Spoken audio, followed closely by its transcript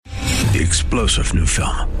The explosive new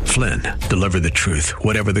film, Flynn, deliver the truth,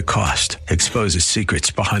 whatever the cost, exposes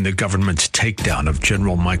secrets behind the government's takedown of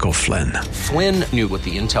General Michael Flynn. Flynn knew what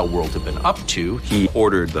the intel world had been up to. He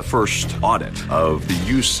ordered the first audit of the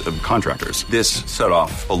use of contractors. This set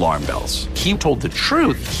off alarm bells. He told the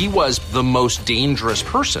truth. He was the most dangerous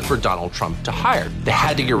person for Donald Trump to hire. They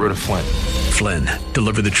had to get rid of Flynn. Flynn,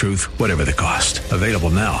 deliver the truth, whatever the cost. Available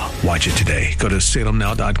now. Watch it today. Go to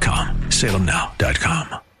salemnow.com.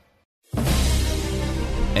 salemnow.com.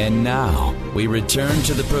 And now, we return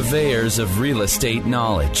to the purveyors of real estate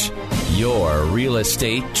knowledge, your Real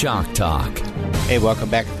Estate Chalk Talk. Hey, welcome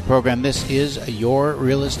back to the program. This is your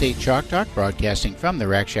Real Estate Chalk Talk, broadcasting from the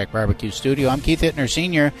Rack Shack Barbecue Studio. I'm Keith Hittner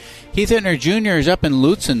Sr. Keith Hittner Jr. is up in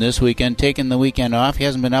Lutzen this weekend, taking the weekend off. He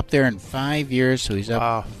hasn't been up there in 5 years, so he's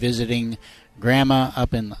up visiting Grandma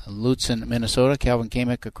up in Lutzen, Minnesota. Calvin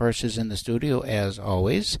Kamick, of course, is in the studio, as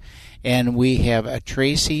always. And we have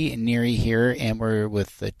Tracy Neary here, and we're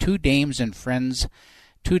with Two Dames and Friends.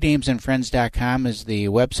 TwoDamesandFriends.com is the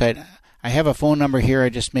website. I have a phone number here. I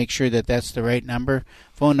just make sure that that's the right number.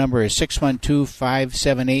 Phone number is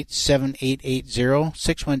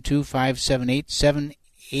 612-578-7880.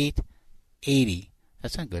 612-578-7880.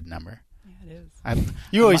 That's a good number.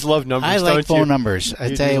 You always love numbers, I like don't phone you? numbers.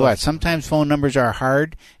 I tell you what, sometimes phone numbers are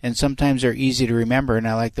hard, and sometimes they're easy to remember, and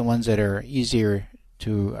I like the ones that are easier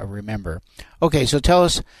to remember. Okay, so tell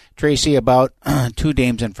us, Tracy, about Two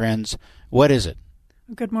Dames and Friends. What is it?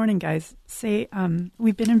 Good morning, guys.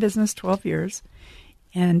 We've been in business 12 years,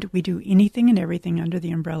 and we do anything and everything under the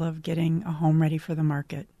umbrella of getting a home ready for the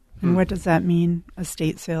market. And what does that mean?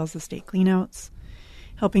 Estate sales, estate cleanouts,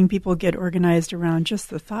 helping people get organized around just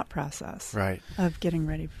the thought process of getting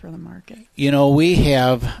ready for the market. You know, we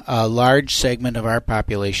have a large segment of our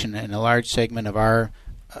population and a large segment of our,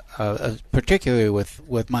 particularly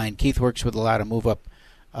with mine. Keith works with a lot of move-up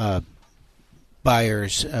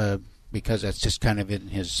buyers because that's just kind of in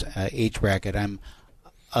his age bracket. I'm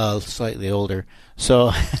slightly older.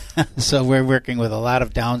 So we're working with a lot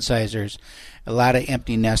of downsizers, a lot of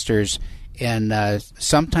empty nesters, and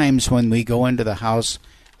sometimes when we go into the house,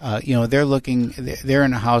 they're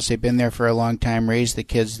in a house, they've been there for a long time, raised the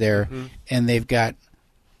kids there, and they've got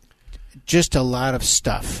just a lot of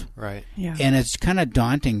stuff. Right. Yeah. And it's kind of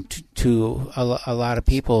daunting to a lot of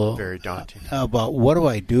people. Very daunting. About what do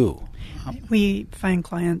I do? We find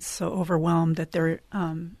clients so overwhelmed that they're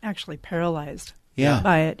actually paralyzed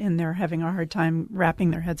by it, and they're having a hard time wrapping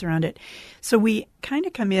their heads around it. So we kind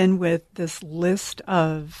of come in with this list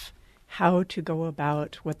of how to go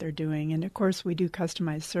about what they're doing. And, of course, we do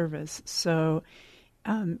customized service. So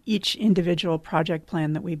each individual project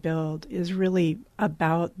plan that we build is really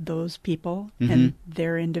about those people and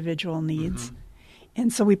their individual needs.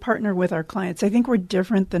 And so we partner with our clients. I think we're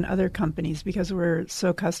different than other companies because we're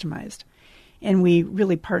so customized. And we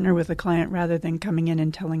really partner with the client rather than coming in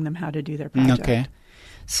and telling them how to do their project. Okay.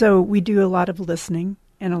 So we do a lot of listening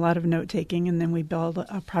and a lot of note-taking, and then we build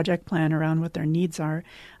a project plan around what their needs are.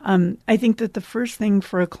 I think that the first thing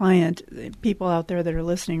for a client, people out there that are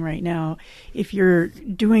listening right now, if you're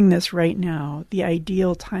doing this right now, the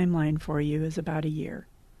ideal timeline for you is about a year.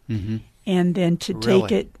 And then to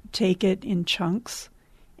take it in chunks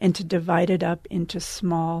and to divide it up into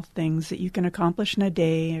small things that you can accomplish in a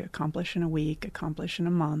day, accomplish in a week, accomplish in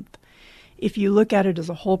a month. If you look at it as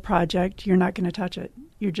a whole project, you're not going to touch it.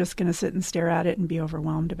 You're just going to sit and stare at it and be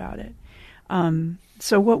overwhelmed about it.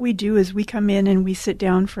 So what we do is we come in and we sit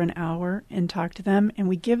down for an hour and talk to them, and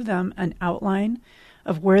we give them an outline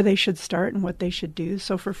of where they should start and what they should do.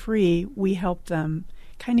 So for free, we help them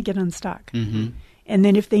kind of get unstuck. And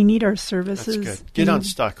then if they need our services... That's good. Get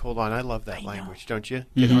unstuck. Hold on. I love that language, don't you?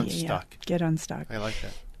 Get unstuck. Yeah, get unstuck. I like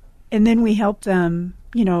that. And then we help them,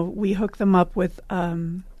 we hook them up with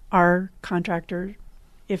our contractor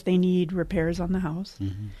if they need repairs on the house.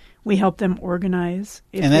 We help them organize.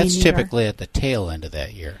 And that's typically at the tail end of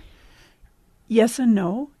that year. Yes and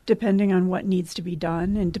no, depending on what needs to be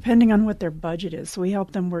done and depending on what their budget is. So we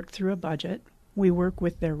help them work through a budget. We work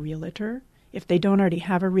with their realtor. If they don't already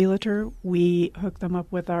have a realtor, we hook them up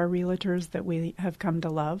with our realtors that we have come to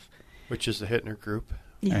love. Which is the Hittner Group,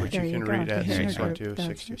 which you can read at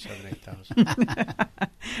 612-627-8000.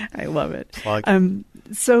 I love it. Plug.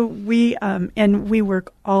 So we and we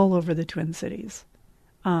work all over the Twin Cities.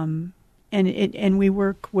 And we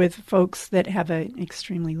work with folks that have an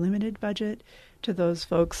extremely limited budget to those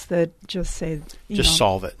folks that just say,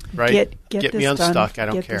 solve it, right? Get me unstuck. Done, I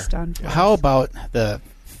don't get care. This done for How us. about the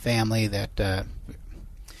family that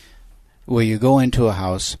where you go into a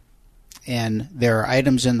house and there are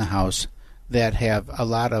items in the house that have a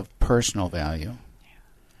lot of personal value,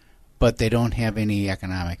 but they don't have any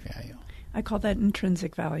economic value. I call that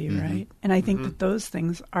intrinsic value, right? And I think that those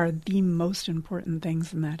things are the most important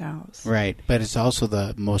things in that house. Right, but it's also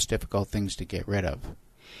the most difficult things to get rid of.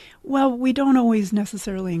 Well, we don't always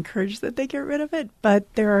necessarily encourage that they get rid of it,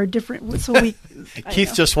 but there are different. So we.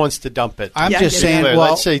 Keith just wants to dump it. I'm just saying. Clear.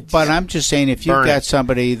 Well, Let's say but I'm just saying, if you've burn got it.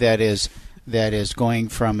 somebody that is going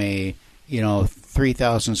from a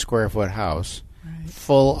 3,000 square foot house,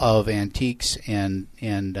 full of antiques and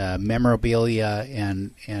memorabilia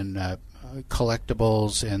and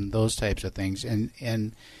collectibles and those types of things,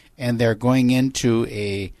 and they're going into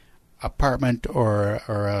a apartment or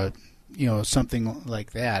a something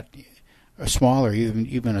like that, a smaller,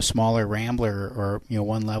 even a smaller Rambler or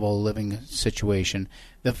one level living situation.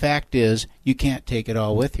 The fact is, you can't take it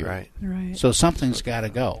all with you. Right. So something's got to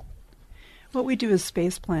go. What we do is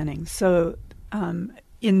space planning. So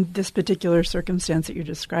in this particular circumstance that you're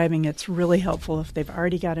describing, it's really helpful if they've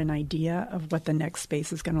already got an idea of what the next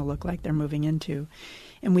space is going to look like they're moving into.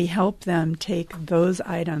 And we help them take those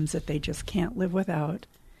items that they just can't live without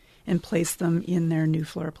and place them in their new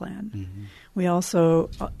floor plan. We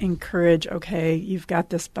also encourage, okay, you've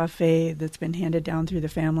got this buffet that's been handed down through the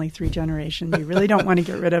family 3 generations. You really don't want to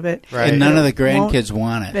get rid of it. Right. And none of the grandkids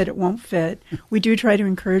want it. But it won't fit. We do try to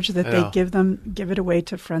encourage that they give it away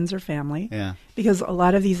to friends or family. Yeah. Because a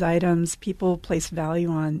lot of these items people place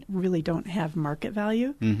value on really don't have market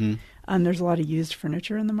value. There's a lot of used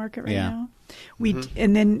furniture in the market right now.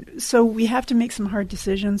 So we have to make some hard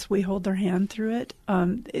decisions. We hold their hand through it.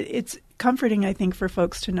 It's comforting, I think, for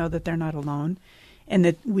folks to know that they're not alone, and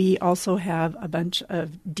that we also have a bunch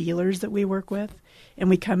of dealers that we work with, and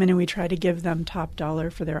we come in and we try to give them top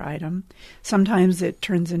dollar for their item. Sometimes it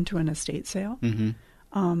turns into an estate sale.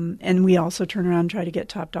 And we also turn around and try to get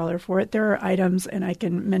top dollar for it. There are items, and I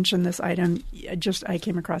can mention this item, I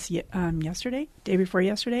came across yesterday, day before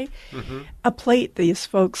yesterday, a plate. These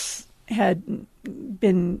folks had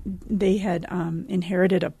inherited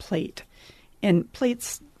a plate, and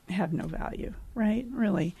plates have no value, right?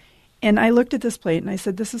 Really. And I looked at this plate and I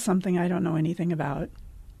said, this is something I don't know anything about.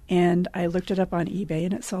 And I looked it up on eBay,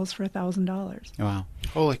 and it sells for $1,000. Wow.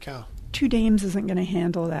 Holy cow. 2 Dames isn't going to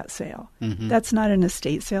handle that sale. That's not an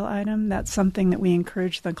estate sale item. That's something that we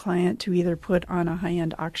encourage the client to either put on a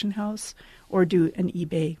high-end auction house or do an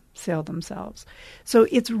eBay sale themselves. So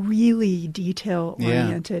it's really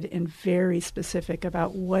detail-oriented and very specific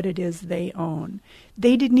about what it is they own.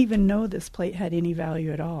 They didn't even know this plate had any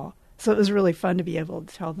value at all. So it was really fun to be able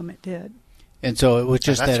to tell them it did. And so it was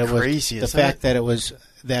just that it was crazy, the fact that it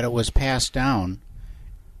was passed down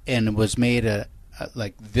and it was made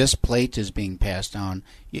like this plate is being passed down.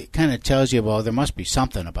 It kind of tells you, well, there must be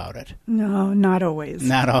something about it. No, not always.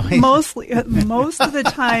 Not always. Most of the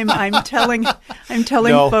time, I'm telling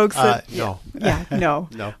folks that No.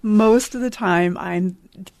 Most of the time, I'm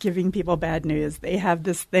giving people bad news. They have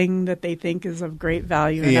this thing that they think is of great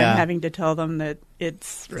value, and I'm having to tell them that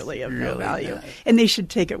it's really of no value, and they should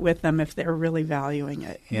take it with them if they're really valuing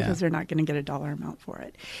it, because they're not going to get a dollar amount for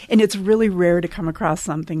it. And it's really rare to come across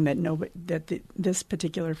something that this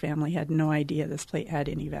particular family had no idea this plate had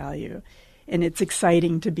any value, and it's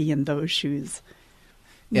exciting to be in those shoes.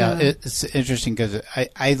 Yeah, it's interesting because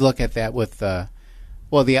I look at that with the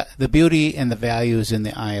beauty and the value is in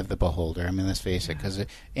the eye of the beholder. I mean, let's face it, because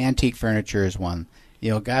antique furniture is one.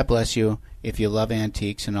 God bless you if you love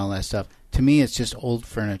antiques and all that stuff. To me, it's just old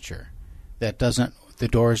furniture that the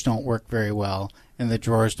doors don't work very well and the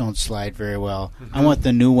drawers don't slide very well. I want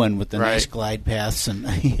the new one with the nice glide paths and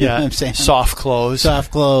you know what I'm saying? Soft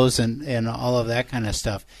clothes and all of that kind of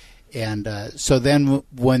stuff. And so then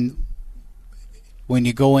when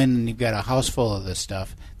you go in and you've got a house full of this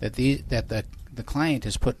stuff that the client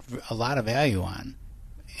has put a lot of value on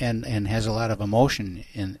and has a lot of emotion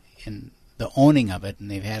in the owning of it, and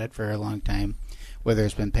they've had it for a long time, whether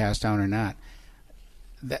it's been passed down or not.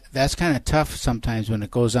 That's kind of tough sometimes when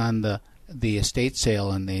it goes on the estate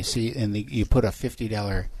sale and they see you put a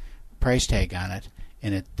 $50 price tag on it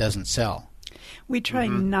and it doesn't sell. We try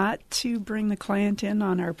not to bring the client in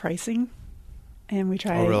on our pricing, and we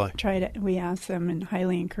we ask them and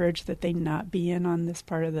highly encourage that they not be in on this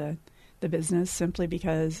part of the business, simply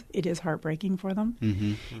because it is heartbreaking for them.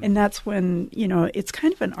 And that's when, it's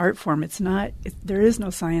kind of an art form. There is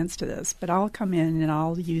no science to this, but I'll come in and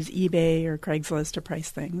I'll use eBay or Craigslist to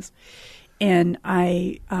price things. And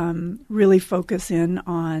I really focus in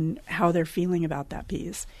on how they're feeling about that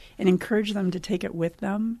piece and encourage them to take it with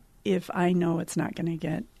them if I know it's not going to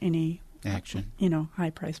get any action,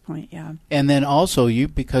 high price point. Yeah. And then also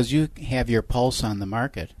because you have your pulse on the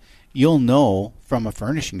market, you'll know from a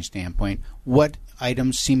furnishing standpoint what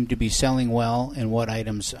items seem to be selling well and what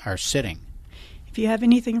items are sitting? If you have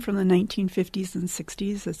anything from the 1950s and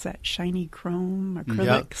 60s, it's that shiny chrome,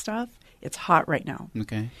 acrylic stuff. It's hot right now.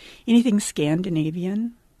 Okay. Anything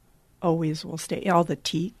Scandinavian always will stay. All the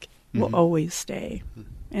teak will always stay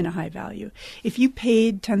in a high value. If you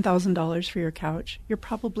paid $10,000 for your couch, you're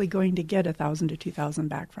probably going to get $1,000 to $2,000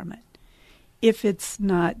 back from it. If it's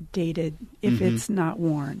not dated, if it's not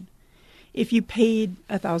worn. If you paid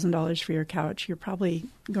 $1,000 for your couch, you're probably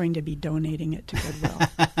going to be donating it to Goodwill.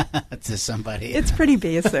 To somebody. It's pretty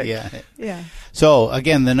basic. Yeah. So,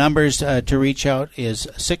 again, the numbers to reach out is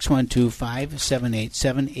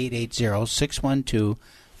 612-578-7880,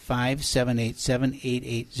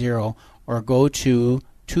 612-578-7880, or go to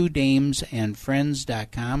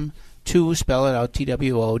twodamesandfriends.com. Two, spell it out,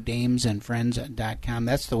 TWO, damesandfriends.com.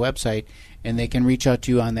 That's the website, and they can reach out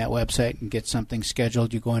to you on that website and get something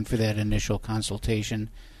scheduled. You go in for that initial consultation,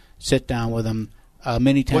 sit down with them.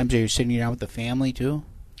 Many times are you sitting down with the family, too?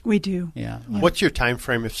 We do. Yeah. What's your time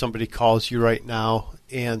frame if somebody calls you right now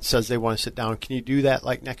and says they want to sit down? Can you do that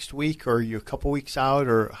like next week, or are you a couple weeks out,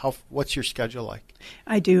 or what's your schedule like?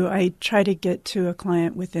 I do. I try to get to a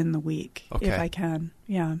client within the week if I can.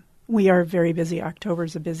 Yeah. We are very busy. October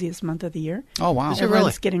is the busiest month of the year. Oh, wow.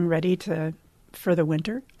 Everyone's getting ready for the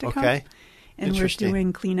winter to come. And we're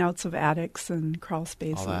doing clean outs of attics and crawl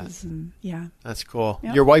spaces. And that's cool.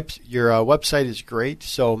 Yep. Your website is great,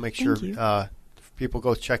 so make sure people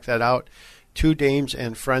go check that out.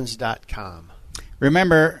 twodamesandfriends.com.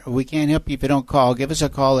 Remember, we can't help you if you don't call. Give us a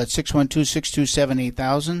call at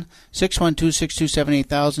 612-627-8000,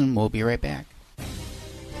 612-627-8000. We'll be right back.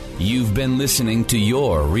 You've been listening to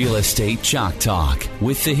Your Real Estate Chalk Talk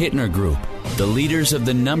with the Hittner Group, the leaders of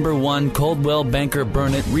the #1 Coldwell Banker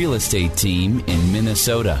Burnett real estate team in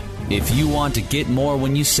Minnesota. If you want to get more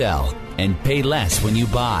when you sell and pay less when you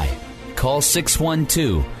buy, call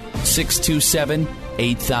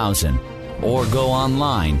 612-627-8000 or go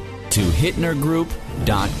online to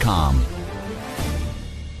hittnergroup.com.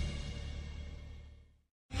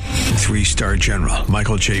 3-star General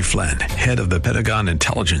Michael J. Flynn, head of the Pentagon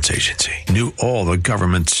Intelligence Agency, knew all the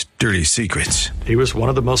government's dirty secrets. He was one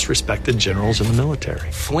of the most respected generals in the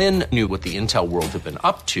military. Flynn knew what the intel world had been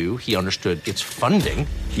up to. He understood its funding.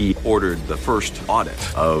 He ordered the first audit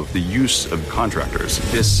of the use of contractors.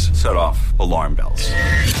 This set off alarm bells.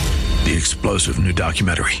 The explosive new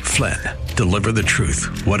documentary, Flynn, Deliver the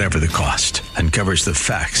Truth, Whatever the Cost, uncovers the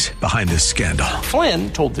facts behind this scandal.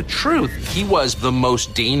 Flynn told the truth. He was the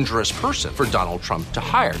most dangerous person for Donald Trump to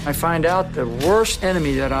hire. I find out the worst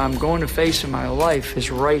enemy that I'm going to face in my life is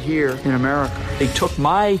right here in America. They took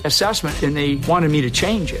my assessment and they wanted me to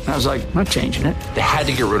change it. And I was like, I'm not changing it. They had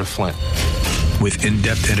to get rid of Flynn. With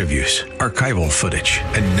in-depth interviews, archival footage,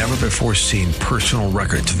 and never-before-seen personal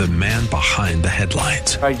records of the man behind the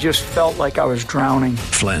headlines. I just felt like I was drowning.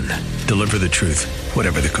 Flynn, Deliver the Truth,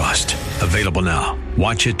 Whatever the Cost. Available now.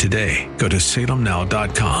 Watch it today. Go to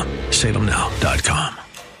salemnow.com. salemnow.com.